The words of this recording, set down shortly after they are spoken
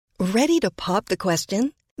Ready to pop the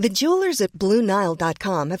question? The jewelers at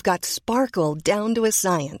BlueNile.com have got sparkle down to a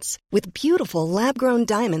science with beautiful lab-grown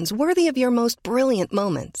diamonds worthy of your most brilliant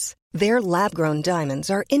moments. Their lab-grown diamonds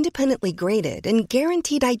are independently graded and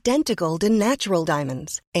guaranteed identical to natural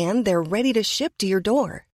diamonds, and they're ready to ship to your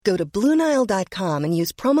door. Go to BlueNile.com and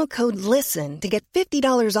use promo code LISTEN to get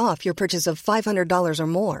 $50 off your purchase of $500 or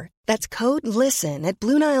more. That's code LISTEN at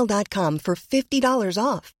BlueNile.com for $50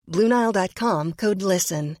 off. BlueNile.com, code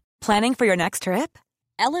LISTEN. Planning for your next trip?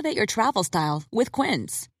 Elevate your travel style with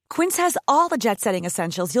Quince. Quince has all the jet-setting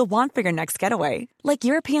essentials you'll want for your next getaway, like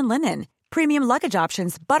European linen, premium luggage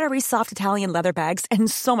options, buttery soft Italian leather bags,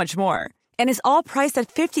 and so much more. And is all priced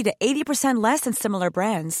at 50 to 80% less than similar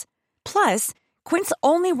brands. Plus, Quince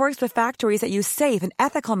only works with factories that use safe and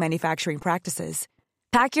ethical manufacturing practices.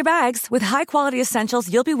 Pack your bags with high-quality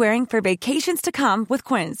essentials you'll be wearing for vacations to come with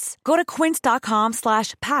Quince. Go to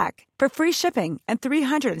quince.com/pack for free shipping and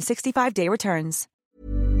 365-day returns.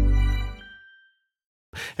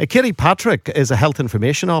 Kitty Patrick is a health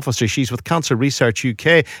information officer. She's with Cancer Research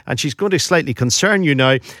UK, and she's going to slightly concern you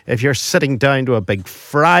now if you're sitting down to a big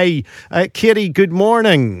fry. Kitty, good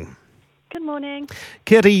morning. Good morning.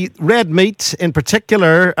 Kitty, red meat in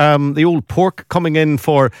particular, the old pork coming in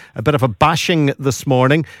for a bit of a bashing this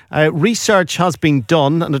morning. Research has been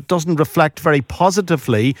done and it doesn't reflect very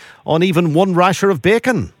positively on even one rasher of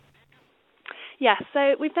bacon. Yes,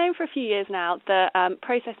 so we've known for a few years now that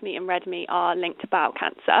processed meat and red meat are linked to bowel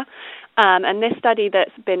cancer. And this study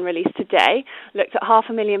that's been released today looked at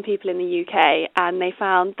 500,000 people in the UK, and they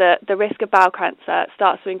found that the risk of bowel cancer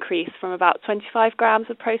starts to increase from about 25 grams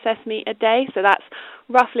of processed meat a day. So that's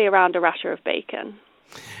roughly around a rasher of bacon.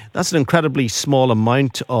 That's an incredibly small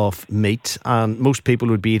amount of meat, and most people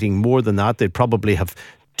would be eating more than that. They'd probably have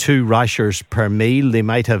 2 rashers per meal. They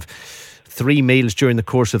might have 3 meals during the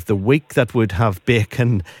course of the week that would have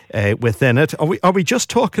bacon within it. Are we just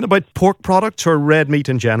talking about pork products or red meat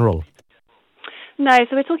in general? No,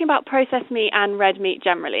 so we're talking about processed meat and red meat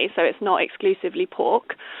generally, so it's not exclusively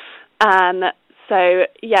pork. So,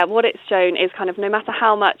 yeah, what it's shown is kind of no matter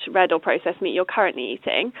how much red or processed meat you're currently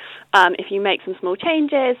eating, if you make some small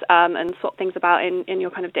changes and swap things about in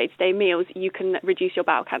your kind of day-to-day meals, you can reduce your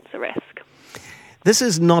bowel cancer risk. This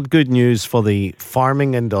is not good news for the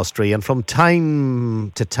farming industry, and from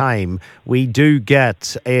time to time we do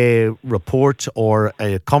get a report or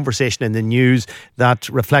a conversation in the news that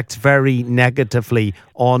reflects very negatively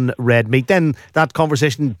on red meat. Then that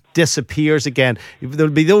conversation disappears again.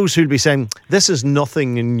 There'll be those who'll be saying this is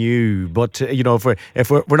nothing new, but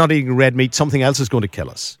if we're not eating red meat, something else is going to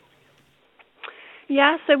kill us.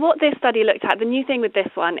 Yeah, so what this study looked at, the new thing with this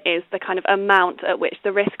one is the kind of amount at which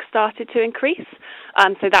the risk started to increase.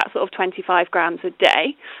 So that's sort of 25 grams a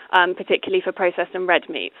day, particularly for processed and red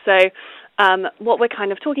meat. So what we're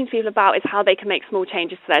kind of talking to people about is how they can make small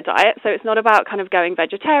changes to their diet. So it's not about kind of going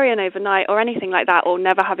vegetarian overnight or anything like that, or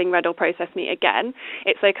never having red or processed meat again.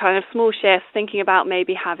 It's a kind of small shifts, thinking about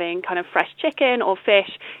maybe having kind of fresh chicken or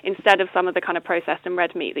fish instead of some of the kind of processed and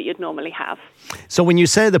red meat that you'd normally have. So when you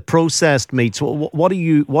say the processed meats, what are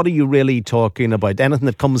you really talking about? Anything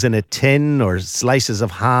that comes in a tin or slices of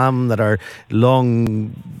ham that are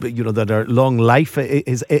long life?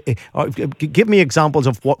 Give me examples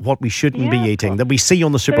of what we shouldn't be eating that we see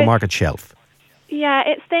on the supermarket shelf. Yeah,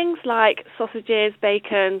 it's things like sausages,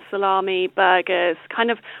 bacon, salami, burgers,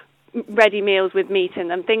 kind of ready meals with meat in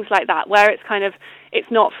them, things like that, where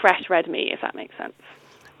it's not fresh red meat, if that makes sense.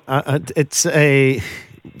 It's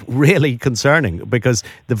really concerning because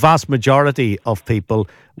the vast majority of people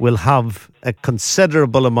will have a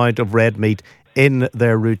considerable amount of red meat in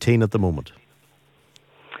their routine at the moment.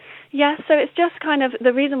 Yeah, so it's just kind of,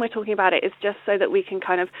 the reason we're talking about it is just so that we can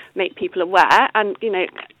kind of make people aware and,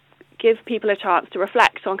 give people a chance to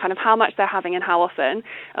reflect on kind of how much they're having and how often,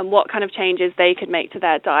 and what kind of changes they could make to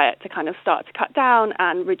their diet to kind of start to cut down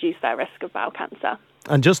and reduce their risk of bowel cancer.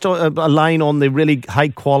 And just a line on the really high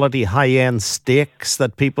quality, high end steaks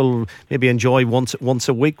that people maybe enjoy once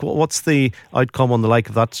a week. What's the outcome on the like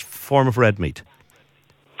of that form of red meat?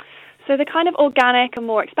 So the kind of organic and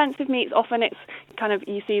more expensive meats, often it's kind of,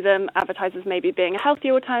 you see them advertised as maybe being a healthy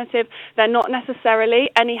alternative. They're not necessarily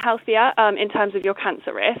any healthier in terms of your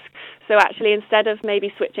cancer risk. So actually, instead of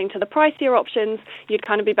maybe switching to the pricier options, you'd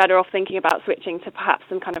kind of be better off thinking about switching to perhaps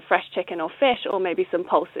some kind of fresh chicken or fish, or maybe some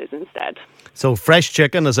pulses instead. So fresh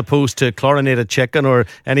chicken as opposed to chlorinated chicken, or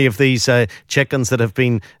any of these chickens that have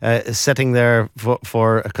been sitting there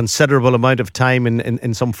for a considerable amount of time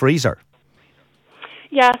in some freezer.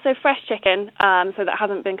 Yeah, so fresh chicken, so that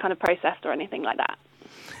hasn't been kind of processed or anything like that.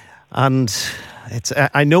 And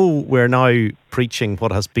I know we're now preaching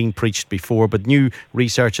what has been preached before, but new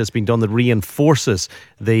research has been done that reinforces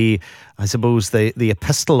the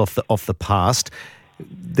epistle of the past.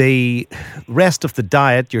 The rest of the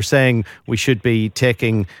diet, you're saying we should be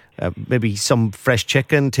taking maybe some fresh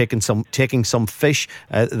chicken, taking some fish,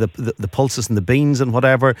 the pulses and the beans and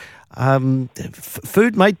whatever.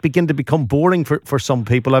 Food might begin to become boring for some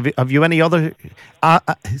people. Have you any other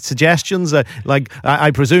suggestions?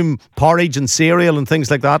 I presume porridge and cereal and things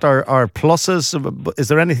like that are pluses. Is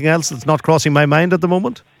there anything else that's not crossing my mind at the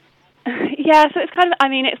moment? Yeah, so it's kind of,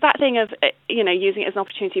 it's that thing of, using it as an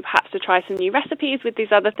opportunity perhaps to try some new recipes with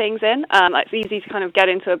these other things in. It's easy to kind of get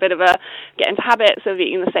into habits of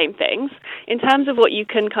eating the same things. In terms of what you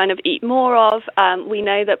can kind of eat more of, we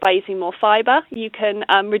know that by eating more fibre, you can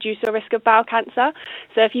reduce your risk of bowel cancer.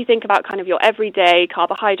 So if you think about kind of your everyday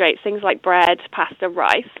carbohydrates, things like bread, pasta,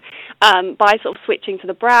 rice, by sort of switching to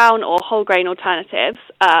the brown or whole grain alternatives,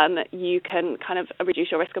 you can kind of reduce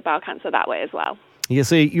your risk of bowel cancer that way as well. You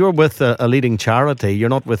see, you're with a leading charity. You're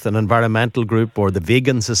not with an environmental group or the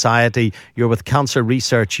Vegan Society. You're with Cancer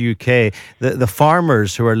Research UK. The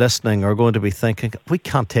farmers who are listening are going to be thinking, we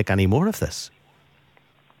can't take any more of this.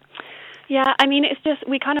 Yeah, it's just,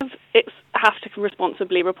 have to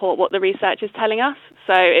responsibly report what the research is telling us.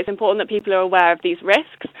 So it's important that people are aware of these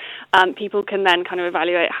risks. People can then kind of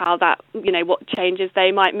evaluate how that, what changes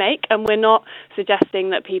they might make. And we're not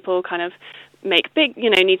suggesting that people kind of need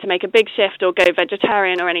to make a big shift or go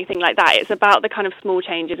vegetarian or anything like that. It's about the kind of small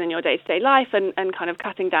changes in your day-to-day life and kind of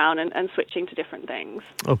cutting down and switching to different things.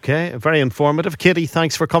 Okay, very informative. Kitty,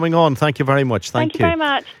 thanks for coming on. Thank you very much. Thank you very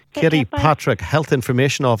much. Kitty Patrick, Health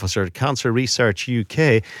Information Officer at Cancer Research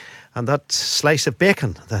UK. And that slice of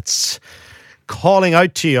bacon that's calling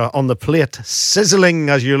out to you on the plate, sizzling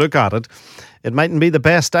as you look at it. It mightn't be the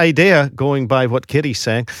best idea, going by what Kitty's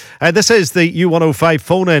saying. This is the U105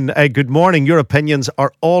 phone-in. Good morning. Your opinions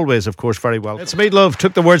are always, of course, very welcome. It's Meatloaf.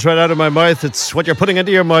 Took the words right out of my mouth. It's what you're putting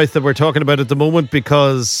into your mouth that we're talking about at the moment,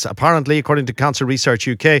 because apparently, according to Cancer Research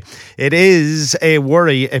UK, it is a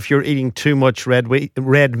worry if you're eating too much red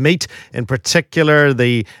meat, in particular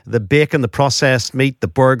the bacon, the processed meat, the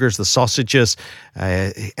burgers, the sausages.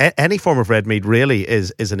 Any form of red meat really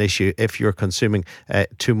is an issue if you're consuming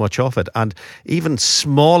too much of it. And even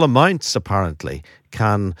small amounts, apparently,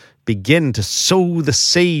 can begin to sow the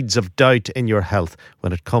seeds of doubt in your health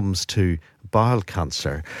when it comes to bowel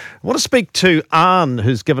cancer. I want to speak to Anne,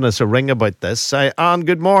 who's given us a ring about this. Anne,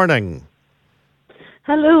 good morning.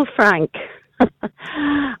 Hello, Frank.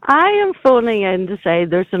 I am phoning in to say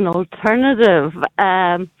there's an alternative.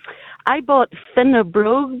 I bought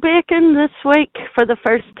Finnebrogue bacon this week for the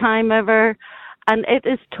first time ever, and it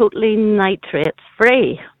is totally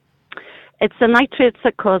nitrate-free. It's the nitrates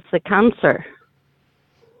that cause the cancer.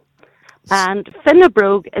 And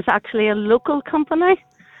Finnebrogue is actually a local company.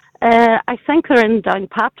 I think they're in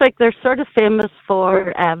Downpatrick. They're sort of famous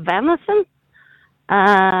for venison,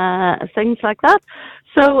 things like that.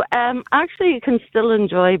 So actually you can still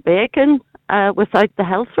enjoy bacon without the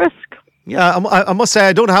health risk. Yeah, I must say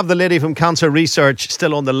I don't have the lady from Cancer Research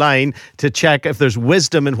still on the line to check if there's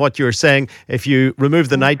wisdom in what you're saying. If you remove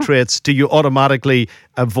the nitrates, do you automatically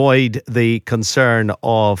avoid the concern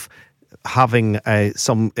of having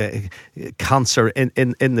some cancer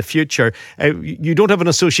in the future? You don't have an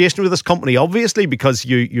association with this company, obviously, because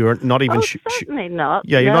you're not even certainly not.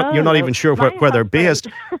 Yeah, you're not even sure where they're based.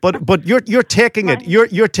 But you're taking it.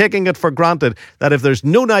 You're taking it for granted that if there's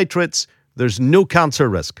no nitrates, there's no cancer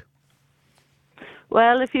risk.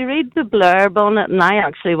 Well, if you read the blurb on it, and I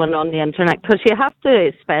actually went on the internet, because you have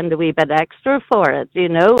to spend a wee bit extra for it,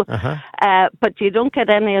 but you don't get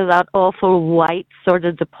any of that awful white sort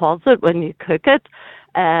of deposit when you cook it.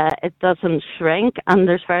 It doesn't shrink, and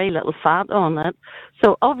there's very little fat on it.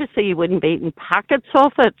 So obviously you wouldn't be eating packets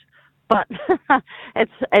of it, but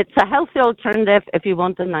it's a healthy alternative if you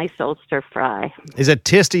want a nice Ulster fry. Is it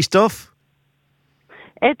tasty stuff?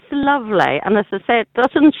 It's lovely, and as I say, it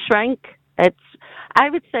doesn't shrink. I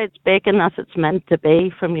would say it's bacon as it's meant to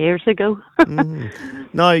be from years ago.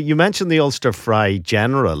 Now, you mentioned the Ulster fry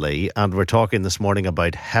generally, and we're talking this morning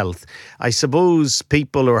about health. I suppose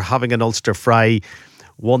people who are having an Ulster fry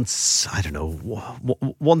once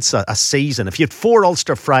a season. If you had 4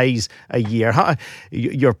 Ulster fries a year,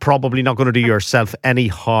 you're probably not going to do yourself any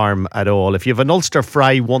harm at all. If you have an Ulster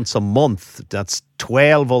fry once a month, that's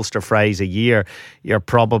 12 Ulster fries a year, you're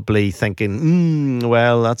probably thinking,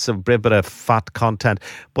 well, that's a bit of fat content.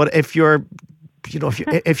 But if you're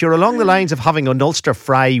along the lines of having an Ulster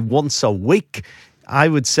fry once a week, I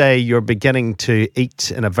would say you're beginning to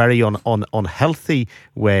eat in a very unhealthy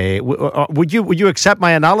way. Would you accept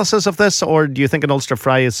my analysis of this, or do you think an Ulster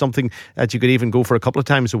fry is something that you could even go for a couple of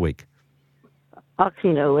times a week? Oh,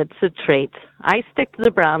 no, it's a treat. I stick to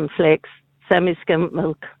the bran flakes, semi-skimmed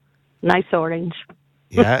milk, nice orange.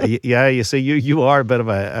 Yeah. You see, you are a bit of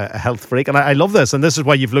a health freak, and I love this. And this is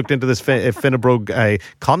why you've looked into this Finnebrug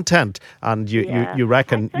content, and you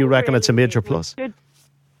reckon it's a major plus.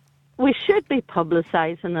 We should be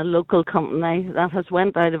publicising a local company that has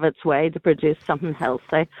went out of its way to produce something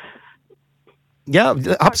healthy. Yeah,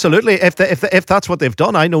 absolutely. If that's what they've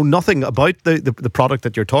done, I know nothing about the product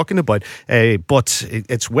that you're talking about, but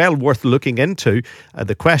it's well worth looking into.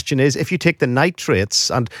 The question is, if you take the nitrates,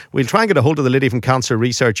 and we'll try and get a hold of the lady from Cancer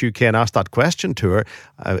Research UK and ask that question to her,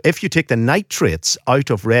 if you take the nitrates out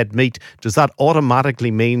of red meat, does that automatically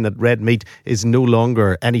mean that red meat is no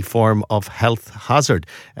longer any form of health hazard?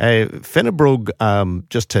 Finnebrug,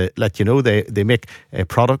 just to let you know, they make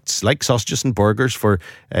products like sausages and burgers for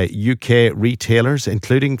UK retailers,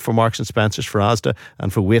 including for Marks and Spencer's, for Asda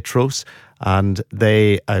and for Waitrose, and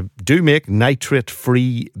they do make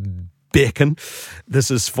nitrate-free bacon. This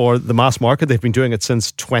is for the mass market. They've been doing it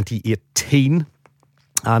since 2018.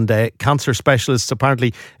 And cancer specialists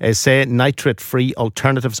apparently say nitrate-free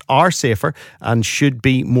alternatives are safer and should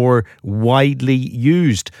be more widely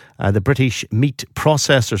used. The British Meat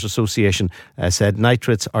Processors Association said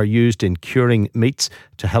nitrates are used in curing meats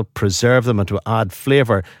to help preserve them and to add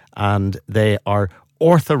flavour, and they are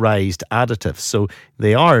authorised additives. So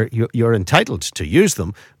you're entitled to use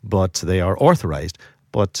them, but they are authorised.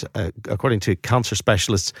 But according to cancer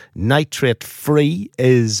specialists, nitrate-free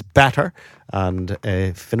is better. And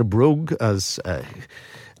Finnebrug, as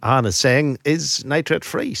Anne is saying, is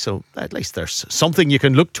nitrate-free. So at least there's something you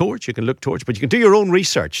can look towards. But you can do your own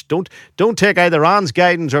research. Don't take either Anne's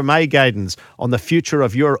guidance or my guidance on the future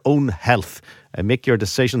of your own health. Make your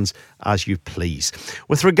decisions as you please.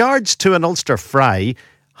 With regards to an Ulster fry,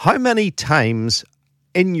 how many times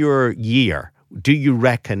in your year do you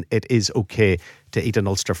reckon it is okay to eat an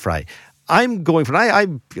Ulster fry? I'm going for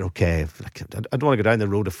I'm okay. I don't want to go down the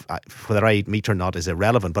road of whether I eat meat or not is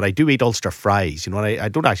irrelevant, but I do eat Ulster fries. You know, I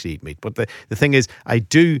don't actually eat meat, but the thing is, I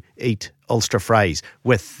do eat Ulster fries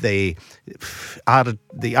with the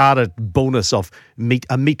added bonus of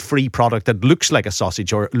a meat-free product that looks like a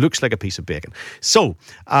sausage or looks like a piece of bacon. So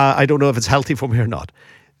I don't know if it's healthy for me or not.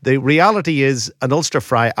 The reality is, an Ulster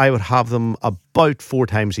fry, I would have them about 4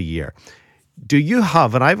 times a year. Do you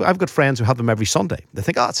have, and I've got friends who have them every Sunday. They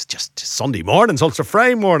think, it's just Sunday morning, it's Ulster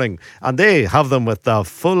fry morning. And they have them with the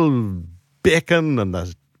full bacon and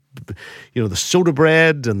the soda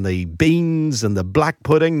bread and the beans and the black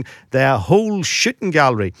pudding. The whole shooting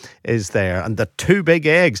gallery is there, and the 2 big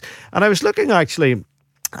eggs. And I was looking actually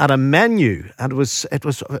at a menu, and it was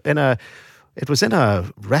in a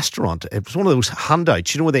restaurant. It was one of those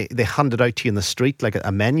handouts, where they hand it out to you in the street, like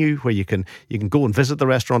a menu where you can go and visit the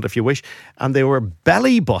restaurant if you wish. And they were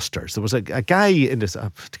belly busters. There was a guy in this,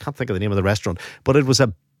 I can't think of the name of the restaurant, but it was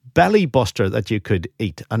a belly buster that you could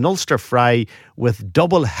eat. An Ulster fry with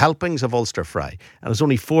double helpings of Ulster fry. And it was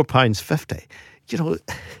only £4.50.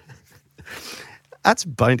 That's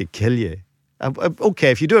bound to kill you.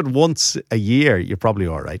 Okay, if you do it once a year, you're probably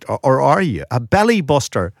all right. Or are you? A belly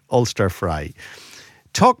buster Ulster fry.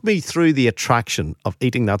 Talk me through the attraction of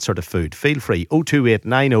eating that sort of food. Feel free.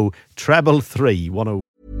 02890 333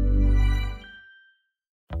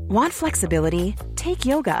 Want flexibility? Take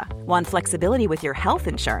yoga. Want flexibility with your health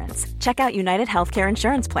insurance? Check out United Healthcare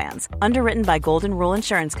Insurance Plans. Underwritten by Golden Rule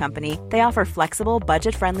Insurance Company, they offer flexible,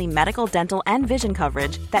 budget-friendly medical, dental, and vision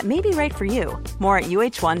coverage that may be right for you. More at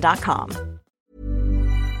uh1.com.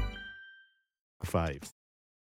 5.